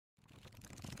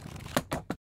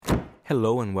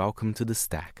Hello and welcome to The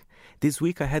Stack. This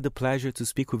week I had the pleasure to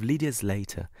speak with Lydia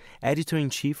Slater,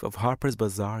 Editor-in-Chief of Harper's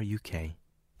Bazaar UK.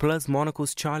 Plus,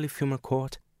 Monocle's Charlie Filmer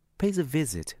Court pays a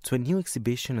visit to a new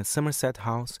exhibition at Somerset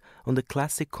House on the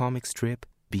classic comic strip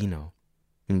Beano.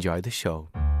 Enjoy the show.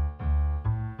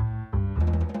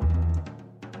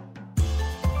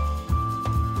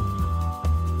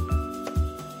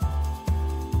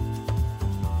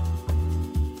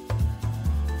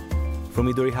 From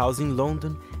Midori House in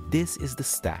London, this is The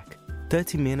Stack,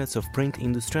 30 minutes of print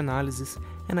industry analysis,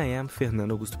 and I am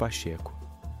Fernando Augusto Pacheco.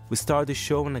 We start the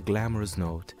show on a glamorous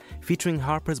note, featuring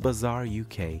Harper's Bazaar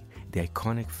UK, the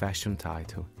iconic fashion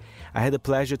title. I had the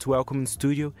pleasure to welcome in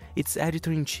studio its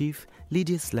editor-in-chief,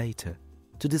 Lydia Slater,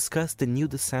 to discuss the new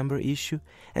December issue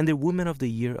and the Woman of the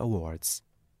Year awards.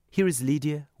 Here is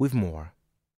Lydia with more.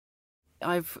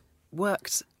 I've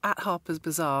worked at Harper's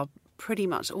Bazaar pretty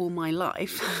much all my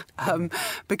life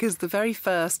because the very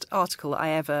first article I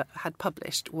ever had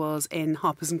published was in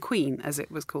Harper's and Queen, as it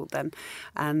was called then,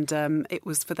 and it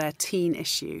was for their teen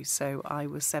issue. So I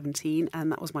was 17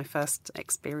 and that was my first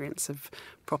experience of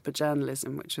proper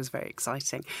journalism, which was very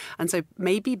exciting. And so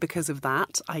maybe because of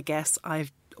that, I guess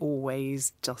I've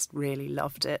always just really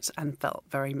loved it and felt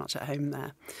very much at home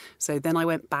there. So then I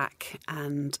went back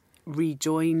and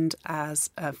rejoined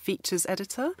as a features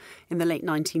editor in the late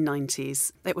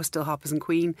 1990s. It was still Harper's and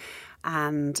Queen,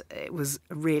 and it was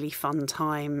a really fun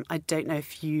time. I don't know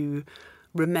if you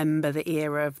remember the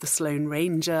era of the Sloane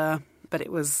Ranger, but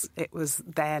it was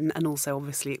then, and also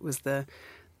obviously it was the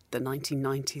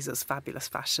 1990s. It was fabulous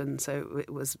fashion, so it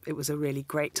was a really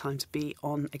great time to be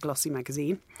on a glossy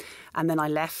magazine. And then I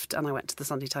left and I went to the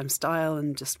Sunday Times Style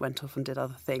and just went off and did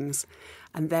other things.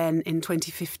 And then in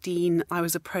 2015 I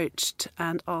was approached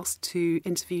and asked to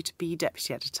interview to be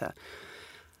deputy editor.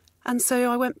 And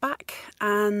so I went back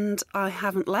and I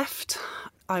haven't left.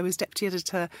 I was deputy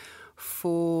editor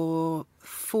for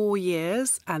 4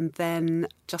 years, and then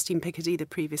Justine Picardy, the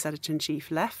previous editor-in-chief,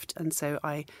 left, and so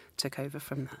I took over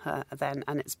from her then,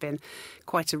 and it's been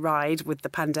quite a ride with the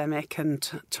pandemic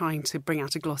and trying to bring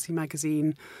out a glossy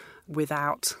magazine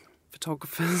without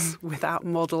photographers, without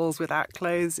models, without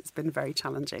clothes. It's been very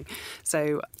challenging.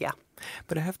 So, yeah.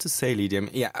 But I have to say, Lydia,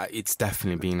 it's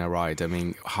definitely been a ride. I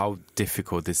mean, how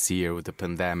difficult this year with the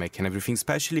pandemic and everything,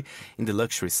 especially in the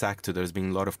luxury sector, there's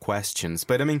been a lot of questions.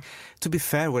 But I mean, to be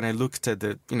fair, when I looked at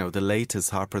the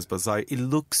latest Harper's Bazaar, it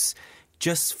looks,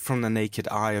 just from the naked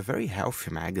eye, a very healthy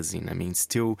magazine. I mean,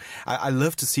 still, I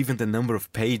love to see even the number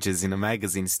of pages in a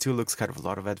magazine. It still looks kind of a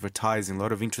lot of advertising, a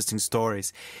lot of interesting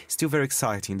stories. Still very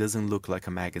exciting. It doesn't look like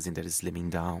a magazine that is slimming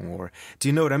down, or, do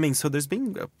you know what I mean? So there's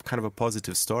been kind of a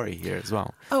positive story here as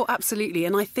well. Oh, absolutely.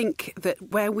 And I think that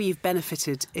where we've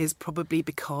benefited is probably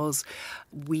because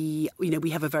we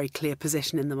have a very clear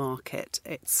position in the market.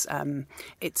 It's a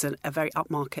very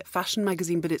upmarket fashion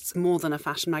magazine, but it's more than a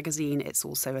fashion magazine. It's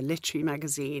also a literary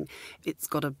magazine. It's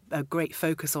got a great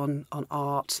focus on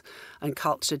art and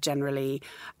culture generally.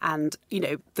 And,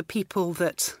 the people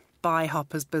that buy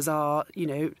Harper's Bazaar,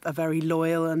 are very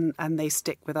loyal and they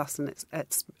stick with us, and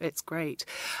it's great.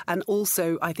 And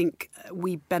also, I think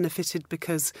we benefited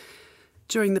because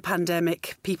during the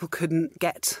pandemic, people couldn't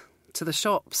get to the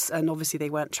shops, and obviously they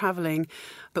weren't travelling,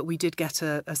 but we did get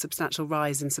a substantial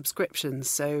rise in subscriptions.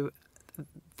 So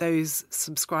those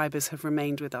subscribers have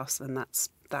remained with us, and that's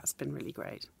been really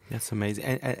great. That's amazing.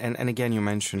 And again, you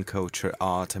mentioned culture,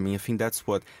 art. I mean, I think that's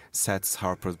what sets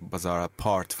Harper's Bazaar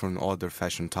apart from other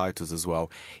fashion titles as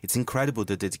well. It's incredible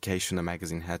the dedication the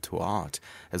magazine had to art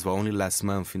as well. Only last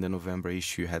month in the November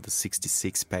issue, you had the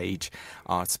 66-page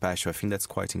art special. I think that's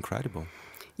quite incredible.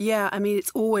 Yeah, I mean,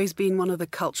 it's always been one of the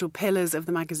cultural pillars of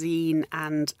the magazine.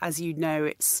 And as you know,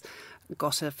 it's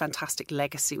got a fantastic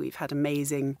legacy. We've had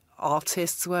amazing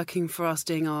artists working for us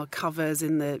doing our covers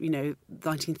in the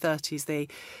 1930s.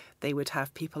 They would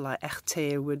have people like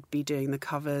Erte would be doing the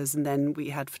covers, and then we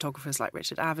had photographers like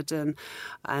Richard Avedon,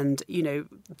 and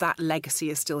that legacy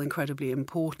is still incredibly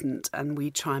important, and we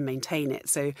try and maintain it.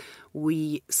 So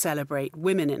we celebrate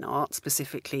women in art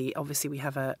specifically. Obviously we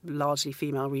have a largely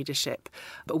female readership,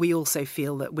 but we also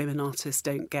feel that women artists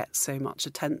don't get so much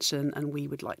attention, and we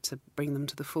would like to bring them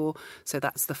to the fore. So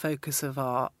that's the focus of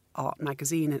our art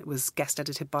magazine. It was guest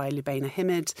edited by Lubaina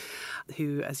Himid,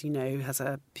 who, as you know, has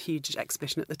a huge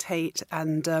exhibition at the Tate.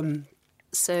 And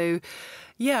so,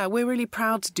 yeah, we're really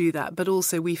proud to do that. But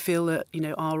also we feel that,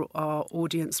 our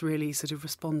audience really sort of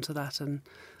respond to that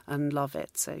and love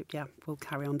it. So, yeah, we'll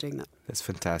carry on doing that. That's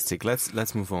fantastic.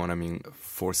 Let's move on. I mean,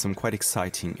 for some quite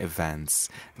exciting events,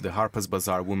 the Harper's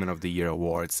Bazaar Woman of the Year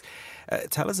Awards.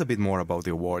 Tell us a bit more about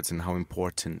the awards and how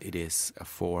important it is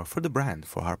for the brand,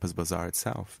 for Harper's Bazaar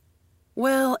itself.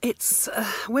 Well, it's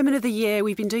Women of the Year.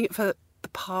 We've been doing it for the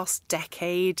past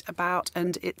decade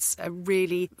and it's a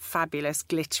really fabulous,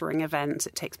 glittering event.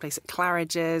 It takes place at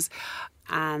Claridge's,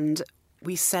 and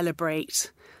we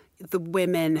celebrate the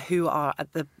women who are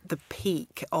at the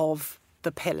peak of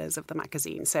the pillars of the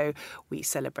magazine. So we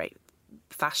celebrate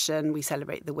fashion, we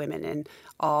celebrate the women in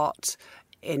art,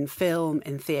 in film,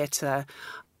 in theatre.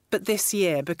 But this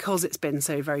year, because it's been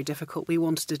so very difficult, we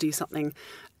wanted to do something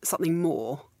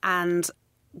more. And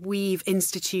we've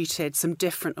instituted some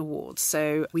different awards.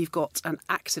 So we've got an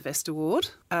activist award.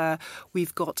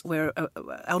 We're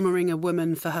honouring a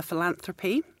woman for her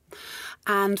philanthropy.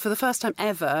 And for the first time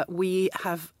ever, we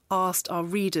have asked our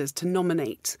readers to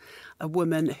nominate a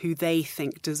woman who they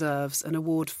think deserves an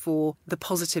award for the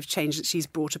positive change that she's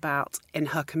brought about in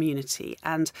her community.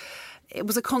 And it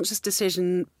was a conscious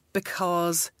decision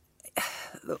because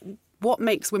what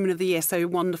makes Women of the Year so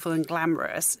wonderful and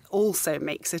glamorous also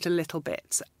makes it a little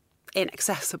bit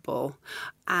inaccessible.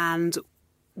 And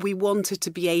we wanted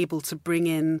to be able to bring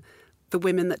in the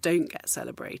women that don't get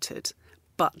celebrated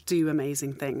but do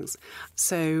amazing things.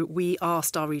 So we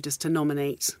asked our readers to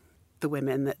nominate the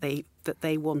women that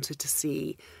they wanted to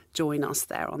see join us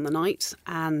there on the night.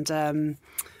 And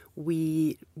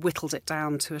we whittled it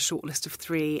down to a short list of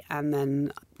 3, and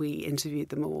then we interviewed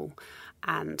them all.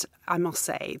 And I must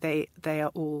say, they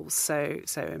are all so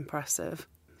impressive.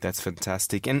 That's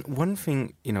fantastic. And one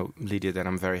thing, Lydia, that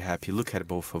I'm very happy, look at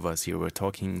both of us here. We're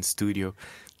talking in studio,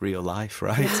 real life,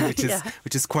 right?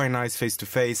 Which is quite nice face to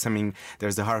face. I mean,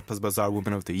 there's the Harper's Bazaar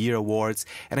Women of the Year Awards.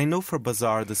 And I know for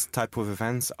Bazaar, this type of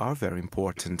events are very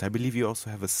important. I believe you also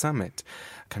have a summit,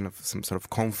 kind of some sort of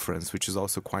conference, which is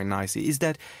also quite nice.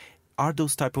 Are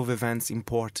those type of events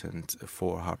important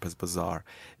for Harper's Bazaar?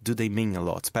 Do they mean a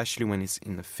lot, especially when it's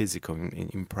in the physical,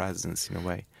 in presence, in a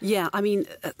way? Yeah, I mean,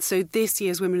 so this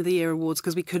year's Women of the Year Awards,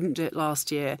 because we couldn't do it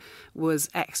last year, was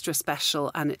extra special,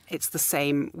 and it's the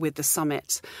same with the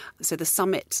summit. So the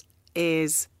summit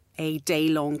is a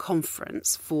day-long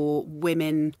conference for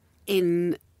women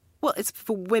it's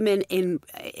for women in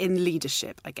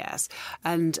leadership, I guess.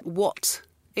 And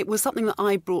it was something that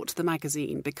I brought to the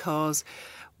magazine because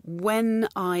when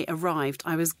I arrived,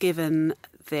 I was given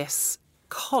this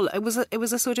column. It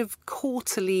was a sort of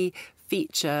quarterly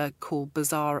feature called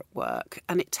Bazaar at Work,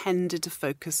 and it tended to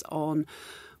focus on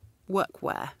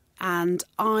workwear. And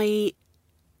I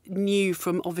knew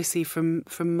from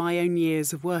my own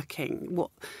years of working what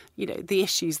the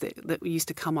issues that used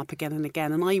to come up again and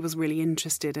again, and I was really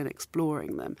interested in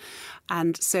exploring them.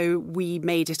 And so we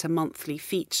made it a monthly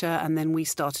feature, and then we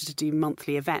started to do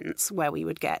monthly events where we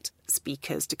would get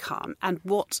speakers to come. And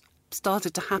what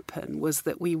started to happen was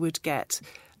that we would get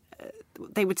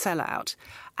they would sell out,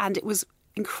 and it was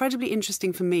incredibly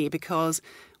interesting for me because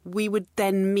we would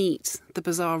then meet the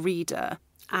Bazaar reader,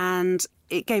 and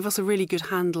it gave us a really good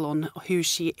handle on who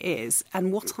she is.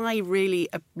 And what I really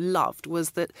loved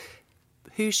was that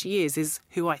who she is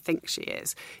who I think she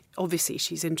is. Obviously,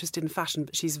 she's interested in fashion,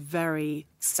 but she's very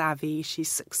savvy, she's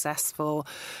successful,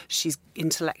 she's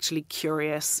intellectually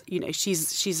curious.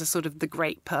 She's a sort of the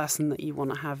great person that you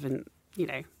want to have in,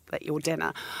 at your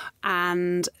dinner.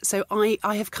 And so I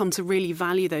have come to really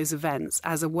value those events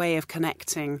as a way of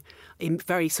connecting in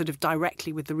very sort of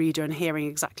directly with the reader and hearing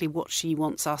exactly what she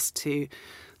wants us to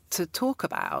talk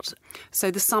about.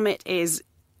 So the summit is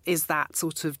that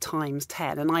sort of times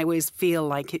 10, and I always feel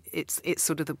like it's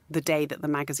sort of the day that the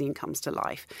magazine comes to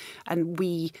life. And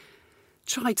we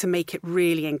try to make it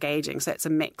really engaging. So it's a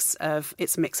mix of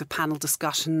panel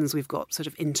discussions. We've got sort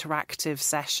of interactive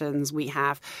sessions. We'll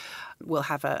have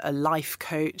a life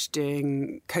coach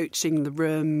coaching the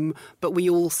room, but we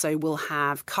also will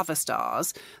have cover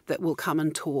stars that will come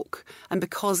and talk. And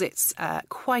because it's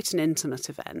quite an intimate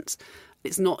event,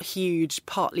 it's not huge,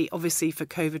 partly obviously for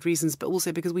COVID reasons, but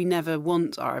also because we never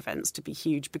want our events to be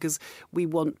huge, because we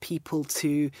want people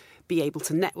to be able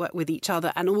to network with each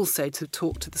other and also to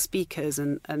talk to the speakers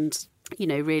and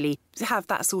really have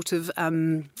that sort of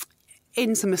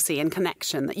intimacy and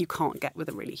connection that you can't get with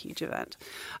a really huge event.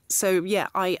 So, yeah,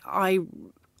 I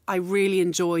really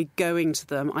enjoy going to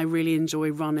them. I really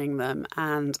enjoy running them.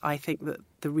 And I think that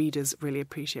the readers really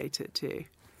appreciate it too.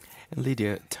 And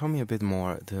Lydia, tell me a bit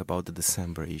more about the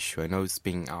December issue. I know it's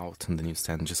been out on the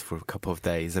newsstand just for a couple of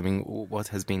days. I mean, what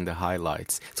has been the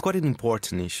highlights? It's quite an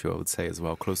important issue, I would say, as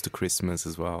well, close to Christmas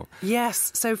as well.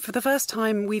 Yes. So for the first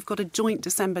time, we've got a joint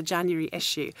December-January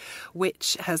issue,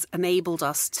 which has enabled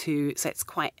us to... So it's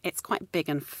quite big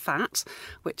and fat,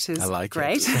 which is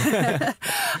great.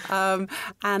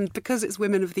 And because it's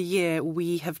Women of the Year,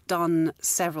 we have done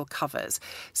several covers.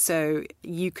 So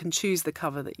you can choose the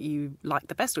cover that you like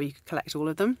the best, or you can collect all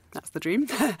of them. That's the dream.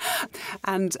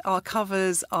 And our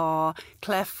covers are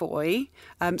Claire Foy.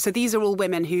 So these are all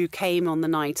women who came on the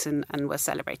night and were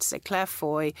celebrated. So Claire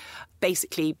Foy,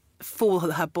 basically for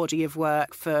her body of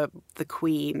work for the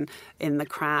Queen in The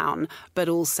Crown, but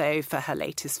also for her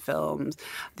latest films,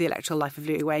 The Electoral Life of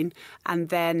Louis Wain. And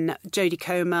then Jodie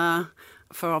Comer,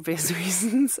 for obvious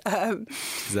reasons.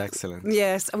 It's excellent.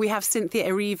 Yes, we have Cynthia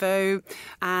Erivo,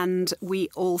 and we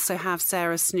also have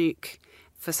Sarah Snook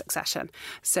for Succession.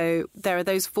 So there are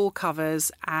those 4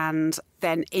 covers, and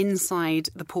then inside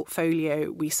the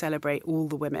portfolio we celebrate all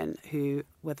the women who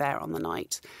were there on the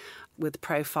night with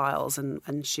profiles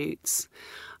and shoots.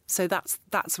 So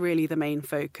that's really the main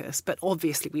focus. But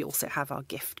obviously we also have our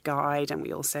gift guide, and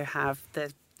we also have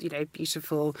the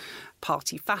beautiful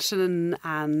party fashion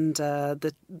and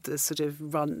the sort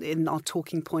of run in our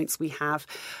talking points. We have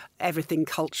everything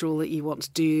cultural that you want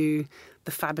to do,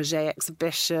 the Fabergé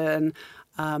exhibition.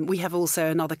 We have also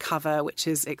another cover which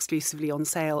is exclusively on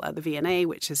sale at the V&A,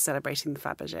 which is celebrating the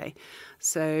Fabergé.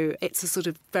 So it's a sort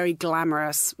of very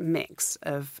glamorous mix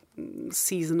of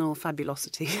seasonal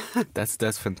fabulosity.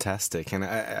 That's fantastic, and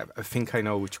I think I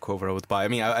know which cover I would buy. I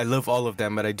mean, I love all of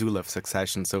them, but I do love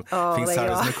Succession, so I think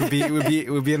Sarah's Snook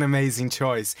would be an amazing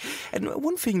choice. And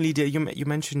one thing, Lydia, you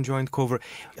mentioned joint cover.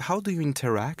 How do you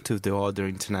interact with the other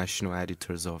international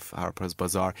editors of Harper's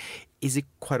Bazaar? Is it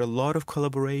quite a lot of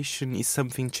collaboration? Is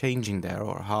something changing there,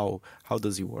 or how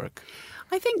does it work?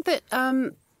 I think that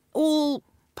all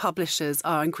publishers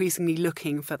are increasingly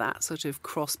looking for that sort of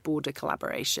cross-border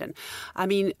collaboration. I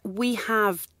mean, we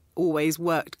have always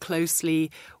worked closely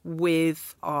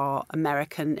with our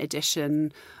American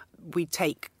edition. We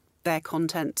take their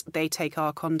content, they take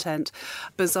our content.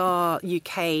 Bazaar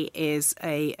UK is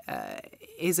a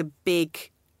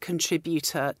big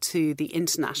contributor to the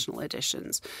international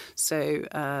editions. So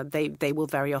they will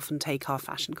very often take our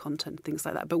fashion content, things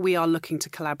like that. But we are looking to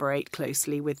collaborate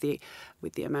closely with the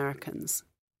Americans.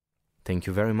 Thank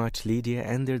you very much, Lydia.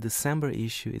 And their December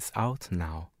issue is out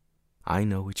now. I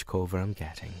know which cover I'm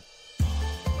getting.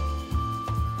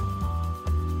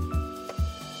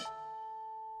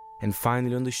 And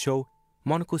finally on the show,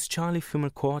 Monaco's Charlie Filmer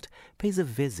Court pays a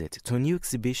visit to a new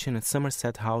exhibition at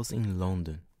Somerset House in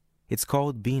London. It's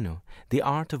called Beano, The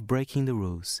Art of Breaking the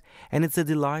Rules, and it's a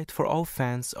delight for all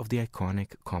fans of the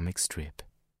iconic comic strip.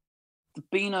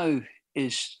 Beano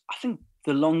is, I think,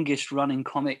 the longest running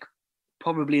comic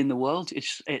probably in the world.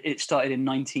 It started in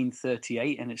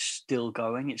 1938 and it's still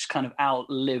going. It's kind of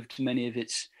outlived many of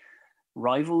its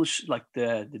rivals, like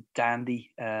the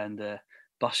Dandy and the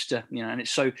Buster, and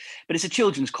but it's a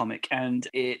children's comic, and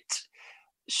it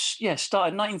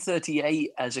started in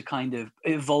 1938 as a kind of,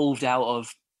 evolved out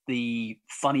of the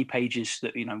funny pages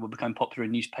that would become popular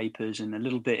in newspapers, and a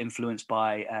little bit influenced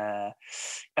by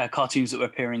cartoons that were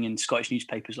appearing in Scottish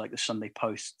newspapers like the Sunday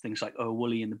Post, things like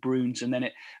Woolly and the Bruins, and then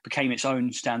it became its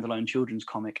own standalone children's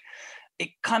comic. It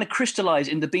kind of crystallized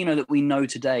in the Beano that we know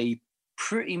today,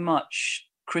 pretty much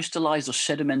crystallized or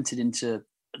sedimented into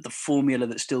the formula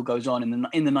that still goes on in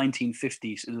the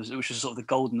 1950s, which was sort of the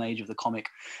golden age of the comic,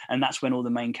 and that's when all the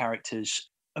main characters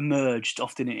emerged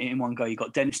often in one go. You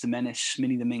got Dennis the Menace,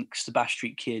 Minnie the Minx, the Bash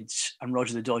Street Kids, and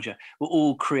Roger the Dodger were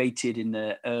all created in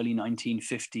the early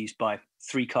 1950s by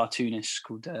 3 cartoonists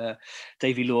called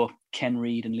Davy Law, Ken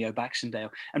Reed, and Leo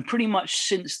Baxendale. And pretty much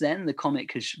since then, the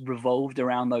comic has revolved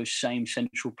around those same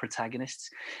central protagonists.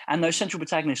 And those central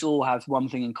protagonists all have one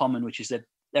thing in common, which is that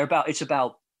it's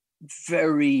about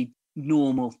very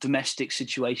normal domestic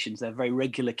situations. They're very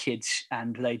regular kids,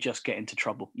 and they just get into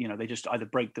trouble. They just either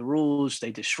break the rules,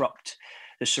 they disrupt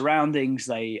the surroundings,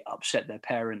 they upset their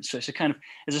parents. So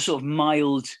there's a sort of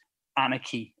mild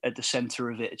anarchy at the center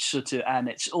of it. And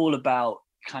it's all about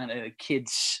kind of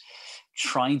kids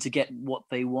trying to get what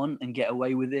they want and get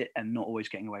away with it, and not always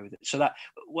getting away with it. So that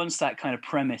once that kind of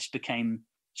premise became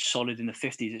solid in the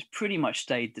 50s, it's pretty much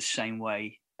stayed the same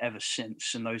way ever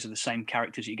since. And those are the same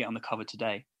characters you get on the cover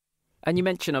today. And you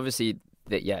mentioned, obviously,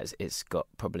 that, it's got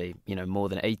probably, more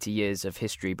than 80 years of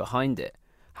history behind it.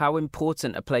 How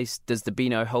important a place does the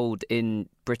Beano hold in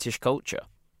British culture?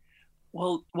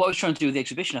 Well, what I was trying to do with the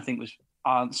exhibition, I think, was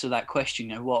answer that question.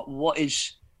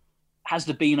 Has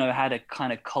the Beano had a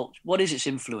kind of cult? What is its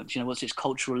influence? What's its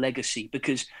cultural legacy?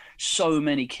 Because so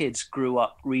many kids grew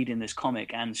up reading this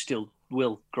comic and still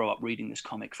will grow up reading this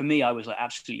comic. For me, I was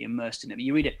absolutely immersed in it. But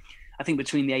you read it, I think,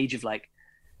 between the age of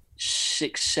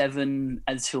 6, 7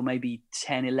 until maybe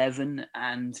 10, 11,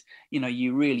 and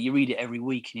you read it every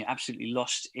week and you're absolutely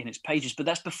lost in its pages. But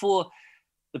that's before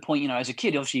the point, as a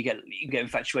kid, obviously you get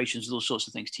infatuations with all sorts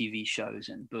of things, TV shows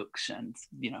and books and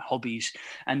hobbies,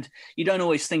 and you don't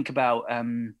always think about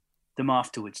the them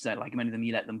afterwards. That like many of them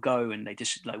you let them go, and they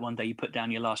just like one day you put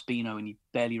down your last Beano and you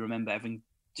barely remember having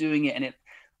doing it, and it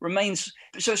remains.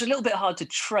 So it's a little bit hard to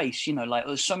trace. Like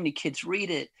there's so many kids read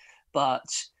it, but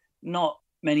not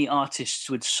many artists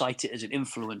would cite it as an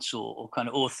influence, or kind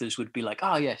of authors would be like,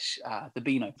 oh yes, the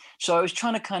Beano. So I was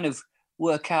trying to kind of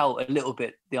work out a little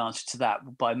bit the answer to that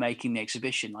by making the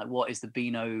exhibition. Like, what is the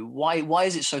Beano? Why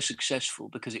is it so successful?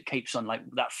 Because it keeps on like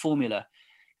that formula.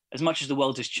 As much as the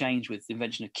world has changed with the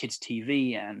invention of kids'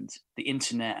 TV and the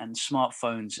internet and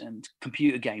smartphones and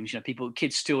computer games,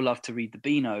 kids still love to read the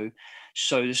Beano.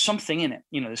 So there's something in it.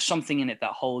 There's something in it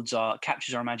that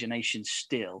captures our imagination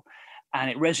still. And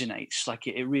it resonates, like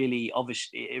it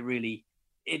really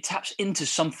taps into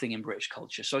something in British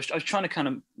culture. So I was trying to kind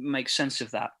of make sense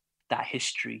of that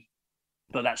history,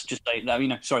 but that's just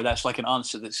sorry, that's like an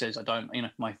answer that says I don't,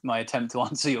 my attempt to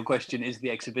answer your question is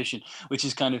the exhibition, which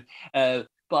is kind of,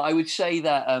 but I would say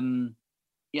that,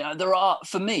 there are,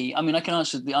 for me, I can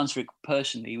answer it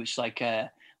personally, which like,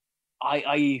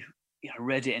 I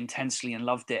read it intensely and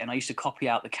loved it, and I used to copy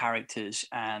out the characters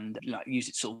and use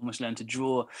it to almost learn to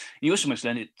draw. You also must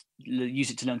use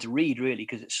it to learn to read, really,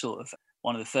 because it's sort of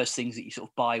one of the first things that you sort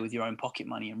of buy with your own pocket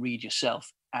money and read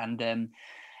yourself.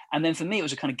 And then for me, it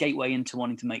was a kind of gateway into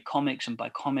wanting to make comics and buy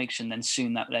comics, and then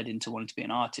soon that led into wanting to be an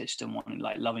artist and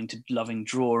loving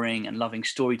drawing and loving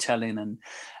storytelling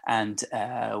and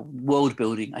world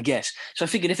building, I guess. So I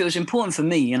figured if it was important for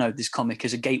me, this comic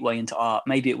as a gateway into art,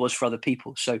 maybe it was for other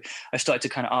people. So I started to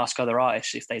kind of ask other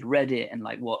artists if they'd read it and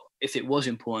like if it was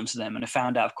important to them, and I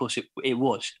found out, of course, it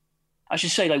was. I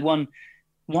should say, like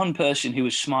one person who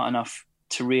was smart enough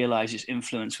to realize its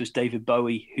influence was David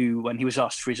Bowie, who, when he was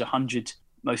asked for his 100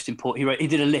 most important, he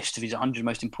did a list of his 100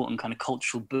 most important kind of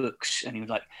cultural books, and he was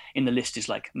like, in the list is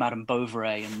like Madame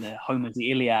Bovary and the Homer's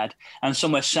The Iliad, and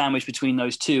somewhere sandwiched between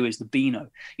those two is the Beano.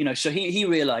 So he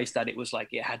realized that it was like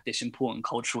it had this important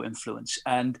cultural influence,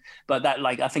 but that,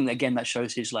 like, I think again that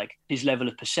shows his level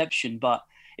of perception, but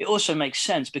it also makes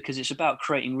sense because it's about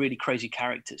creating really crazy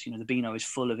characters. The Beano is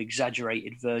full of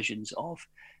exaggerated versions of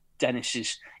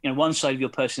Dennis's, one side of your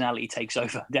personality takes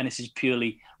over. Dennis is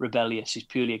purely rebellious. He's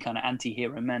purely a kind of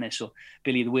anti-hero menace, or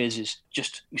Billy the Wiz is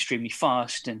just extremely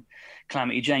fast, and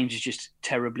Calamity James is just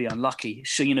terribly unlucky.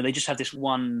 So, they just have this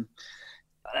one,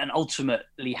 and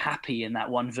ultimately happy in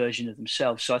that one version of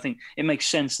themselves. So I think it makes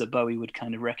sense that Bowie would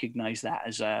kind of recognize that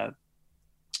as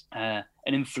an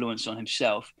influence on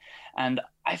himself. And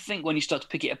I think when you start to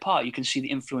pick it apart, you can see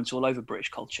the influence all over British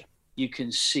culture. You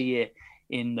can see it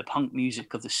in the punk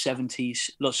music of the 70s.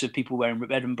 Lots of people wearing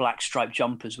red and black striped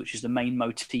jumpers, which is the main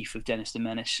motif of Dennis the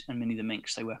Menace and Minnie the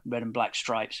Minx. They wear red and black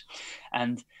stripes.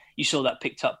 And you saw that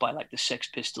picked up by like the Sex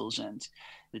Pistols and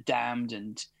the Damned.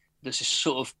 And there's this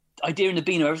sort of idea in the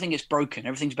Beano, everything gets broken.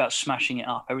 Everything's about smashing it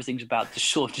up. Everything's about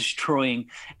destroying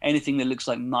anything that looks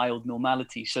like mild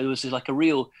normality. So there's like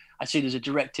I'd say there's a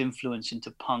direct influence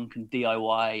into punk and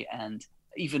DIY and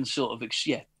even sort of,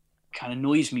 kind of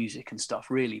noise music and stuff,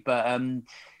 really. But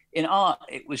in art,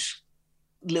 it was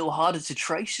a little harder to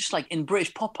trace. It's like in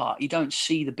British pop art, you don't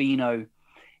see the Beano.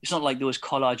 It's not like there was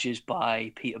collages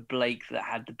by Peter Blake that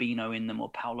had the Beano in them,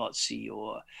 or Paolozzi,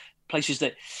 or places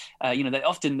that, they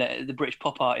often, the British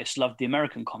pop artists loved the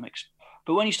American comics.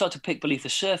 But when you start to pick beneath the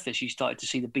surface, you started to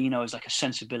see the Beano as like a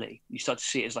sensibility. You start to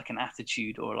see it as like an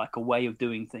attitude, or like a way of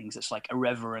doing things that's like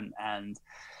irreverent and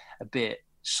a bit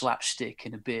slapstick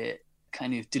and a bit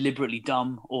kind of deliberately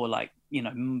dumb, or like,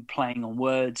 playing on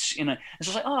words, and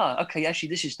so it's like, okay, actually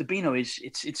this is the Beano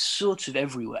it's sort of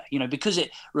everywhere, because it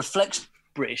reflects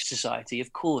British society.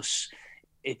 Of course,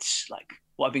 it's like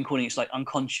what I've been calling, it's like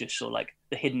unconscious, or like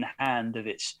the hidden hand of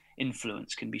its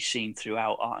influence can be seen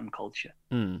throughout art and culture.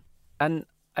 And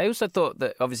I also thought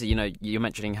that obviously, you're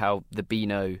mentioning how the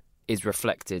Beano is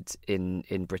reflected in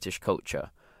British culture,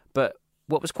 but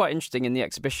what was quite interesting in the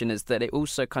exhibition is that it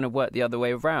also kind of worked the other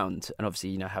way around. And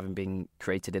obviously, having been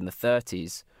created in the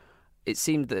 30s, it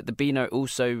seemed that the Beano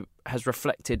also has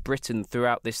reflected Britain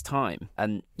throughout this time,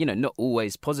 and, not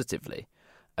always positively.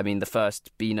 I mean, the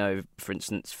first Beano, for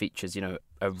instance, features, a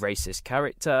racist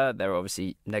character. There are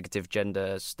obviously negative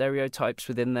gender stereotypes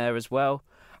within there as well.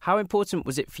 How important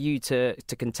was it for you to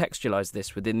contextualise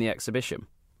this within the exhibition?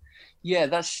 Yeah,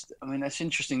 that's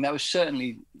interesting. That was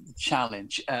certainly the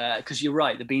challenge, because you're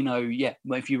right. The Beano,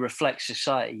 if you reflect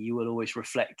society, you will always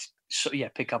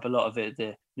pick up a lot of it,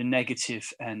 the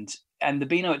negative, and the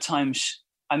Beano at times,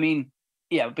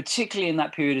 particularly in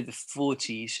that period of the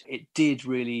 40s,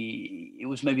 it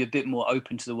was maybe a bit more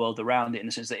open to the world around it, in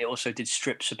the sense that it also did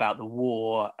strips about the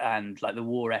war and like the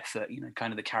war effort,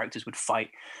 kind of the characters would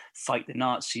fight the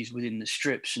Nazis within the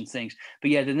strips and things. But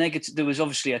the negative, there was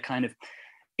obviously a kind of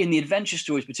in the adventure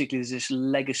stories particularly, there's this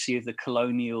legacy of the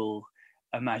colonial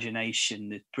imagination,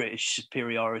 the British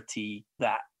superiority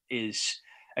that is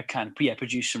a kind of,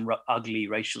 produce some ugly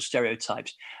racial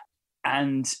stereotypes.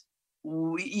 And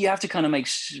you have to kind of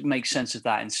make sense of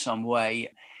that in some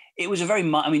way. It was a very,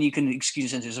 you can excuse the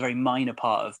sense, it was a very minor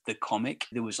part of the comic.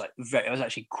 There was it was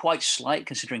actually quite slight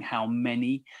considering how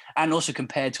many, and also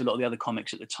compared to a lot of the other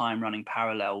comics at the time running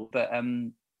parallel. But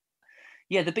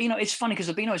the Beano, it's funny because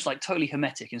the Beano is like totally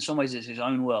hermetic. In some ways it's his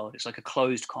own world. It's like a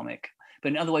closed comic.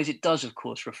 But in other ways it does, of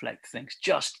course, reflect things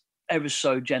just ever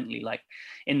so gently. Like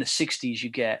in the 60s you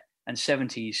get, and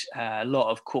 70s, a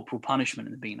lot of corporal punishment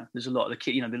in the Beano. There's a lot of the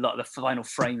kid, a lot of the final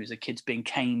frame is the kids being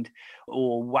caned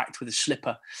or whacked with a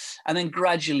slipper. And then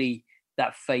gradually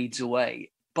that fades away,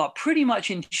 but pretty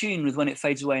much in tune with when it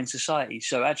fades away in society.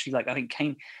 So actually, I think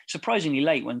came surprisingly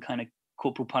late when kind of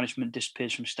corporal punishment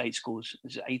disappears from state schools.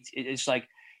 It's like,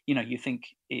 you think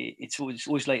it's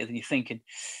always later than you think. And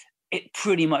it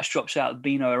pretty much drops out of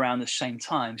Beano around the same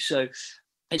time. So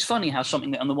it's funny how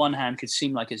something that on the one hand could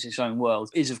seem like it's its own world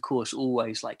is, of course,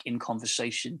 always like in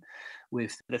conversation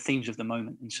with the themes of the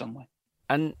moment in some way.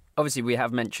 And obviously we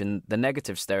have mentioned the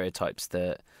negative stereotypes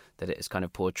that it is kind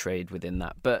of portrayed within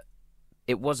that. But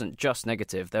it wasn't just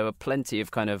negative. There were plenty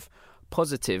of kind of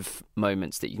positive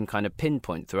moments that you can kind of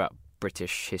pinpoint throughout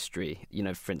British history.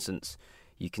 For instance,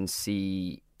 you can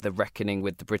see the reckoning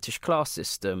with the British class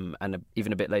system, and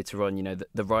even a bit later on,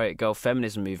 the Riot Girl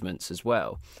feminism movements as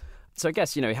well. So I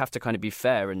guess, you have to kind of be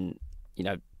fair and,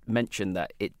 mention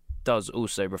that it does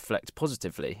also reflect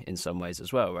positively in some ways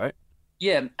as well, right?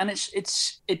 Yeah, and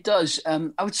it does.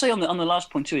 I would say on the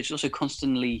last point too, it's also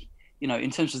constantly,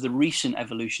 in terms of the recent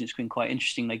evolution, it's been quite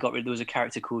interesting. There was a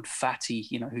character called Fatty,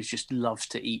 who just loves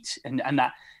to eat, and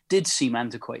that did seem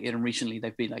antiquated. And recently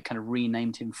they've been kind of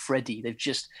renamed him Freddy. They've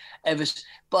just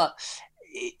but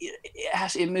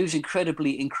it moves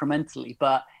incredibly incrementally.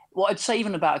 But what I'd say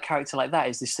even about a character like that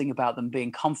is this thing about them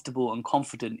being comfortable and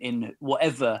confident in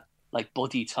whatever like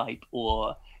body type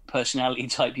or personality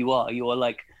type you are. You're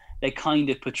like, they kind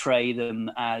of portray them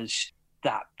as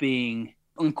that being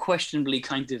unquestionably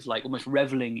kind of like almost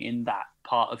reveling in that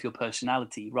part of your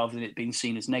personality rather than it being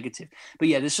seen as negative. But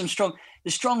yeah, the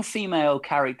strong female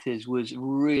characters was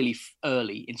really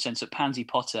early in the sense that Pansy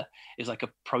Potter is like a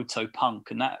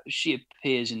proto-punk, and that she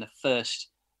appears in the first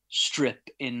strip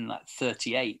in like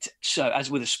 38, so as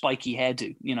with a spiky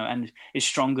hairdo, and is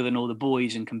stronger than all the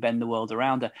boys and can bend the world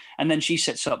around her. And then she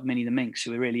sets up Minnie the Minx,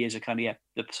 who really is a kind of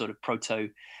the sort of proto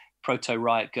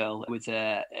Riot Girl with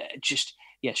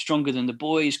stronger than the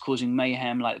boys, causing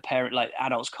mayhem like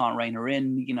adults can't rein her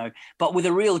in, but with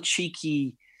a real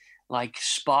cheeky like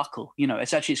sparkle.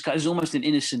 There's almost an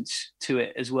innocence to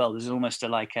it as well. There's almost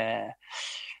a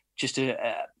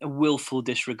willful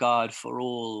disregard for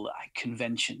all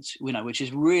conventions, which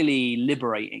is really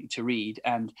liberating to read.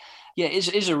 And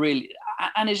is a really,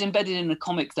 and is embedded in a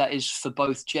comic that is for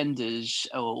both genders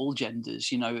or all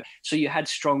genders, so you had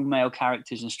strong male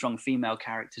characters and strong female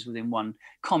characters within one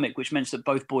comic, which meant that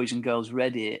both boys and girls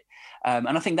read it. And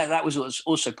I think that was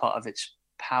also part of its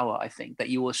power. I think that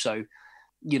you also,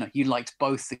 you liked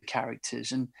both the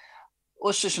characters, and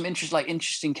also some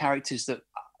interesting characters that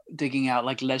digging out,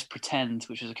 like Les Pretend,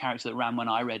 which was a character that ran when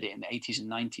I read it in the 80s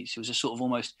and 90s. He was a sort of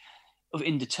almost of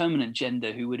indeterminate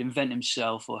gender who would invent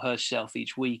himself or herself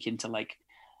each week into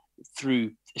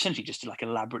through essentially just like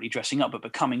elaborately dressing up, but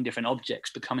becoming different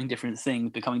objects, becoming different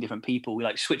things, becoming different people. We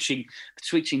like switching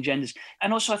genders.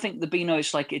 And also I think the Beano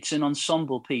is it's an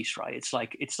ensemble piece, right? It's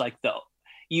like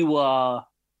you are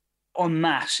en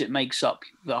masse, it makes up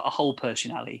a whole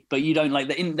personality, but you don't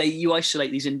you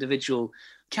isolate these individual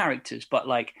characters, but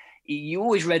you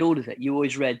always read all of it. You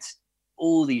always read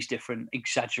all these different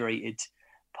exaggerated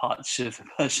parts of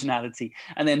personality,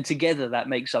 and then together that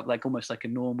makes up almost like a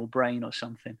normal brain or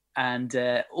something. And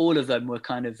all of them were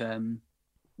kind of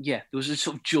there was a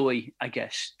sort of joy, I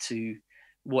guess, to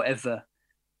whatever.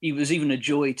 It was even a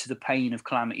joy to the pain of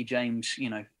Calamity James,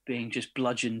 being just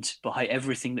bludgeoned by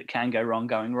everything that can go wrong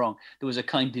going wrong. There was a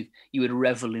kind of, you would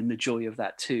revel in the joy of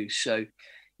that too. So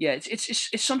yeah,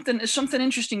 it's something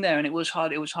interesting there, and it was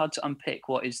hard to unpick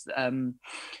what is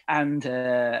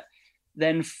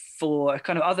then for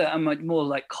kind of other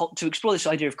more to explore this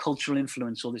idea of cultural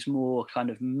influence, or this more kind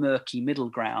of murky middle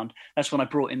ground. That's when I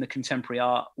brought in the contemporary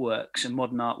artworks and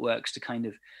modern artworks to kind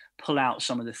of pull out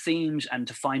some of the themes and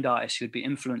to find artists who would be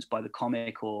influenced by the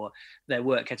comic or their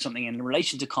work had something in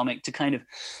relation to comic, to kind of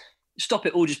stop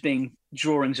it all just being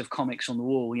drawings of comics on the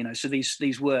wall, so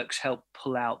these works help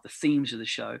pull out the themes of the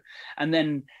show. And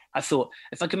then I thought,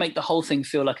 if I could make the whole thing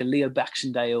feel like a Leo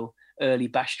Baxendale early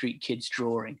Bash Street Kids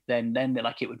drawing, then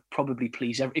like it would probably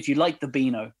please if you like the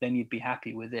Beano, then you'd be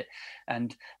happy with it.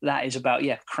 And that is about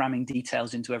cramming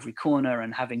details into every corner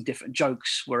and having different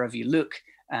jokes wherever you look,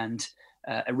 and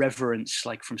irreverence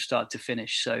like from start to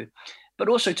finish. So, but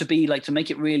also to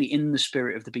make it really in the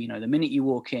spirit of the Beano. The minute you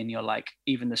walk in, you're like,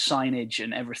 even the signage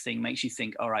and everything makes you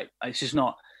think, all right, this is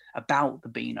not about the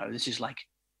Beano. This is like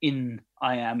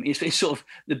it's sort of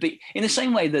in the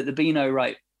same way that the Beano,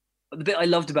 right? The bit I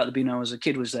loved about the Beano as a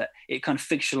kid was that it kind of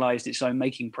fictionalized its own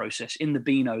making process. In the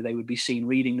Beano, they would be seen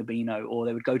reading the Beano, or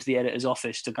they would go to the editor's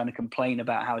office to kind of complain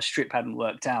about how a strip hadn't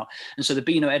worked out. And so the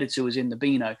Beano editor was in the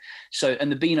Beano.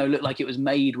 And the Beano looked like it was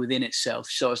made within itself.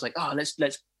 So I was like,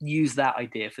 let's use that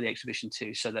idea for the exhibition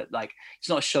too. So that like, it's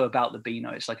not a show about the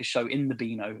Beano. It's like a show in the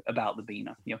Beano about the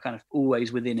Beano, kind of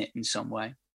always within it in some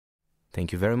way.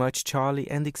 Thank you very much, Charlie.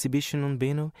 And the exhibition on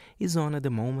Beano is on at the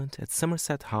moment at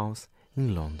Somerset House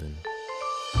in London.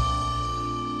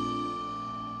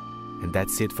 And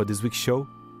that's it for this week's show.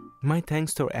 My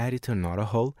thanks to our editor, Nora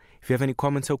Hull. If you have any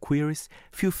comments or queries,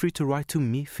 feel free to write to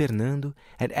me, Fernando,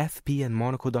 at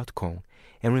fp@monaco.com.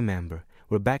 And remember,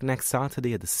 we're back next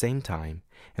Saturday at the same time.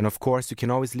 And of course, you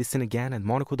can always listen again at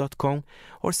monaco.com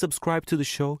or subscribe to the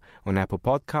show on Apple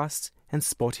Podcasts and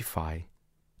Spotify.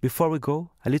 Before we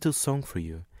go, a little song for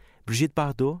you. Brigitte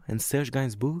Bardot and Serge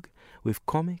Gainsbourg with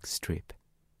Comic Strip.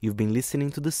 You've been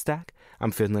listening to The Stack. I'm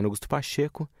Fernando Augusto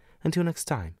Pacheco. Until next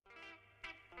time,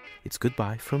 it's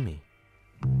goodbye from me.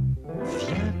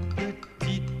 Viens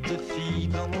petite fille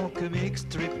dans mon comic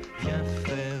strip, viens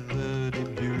faire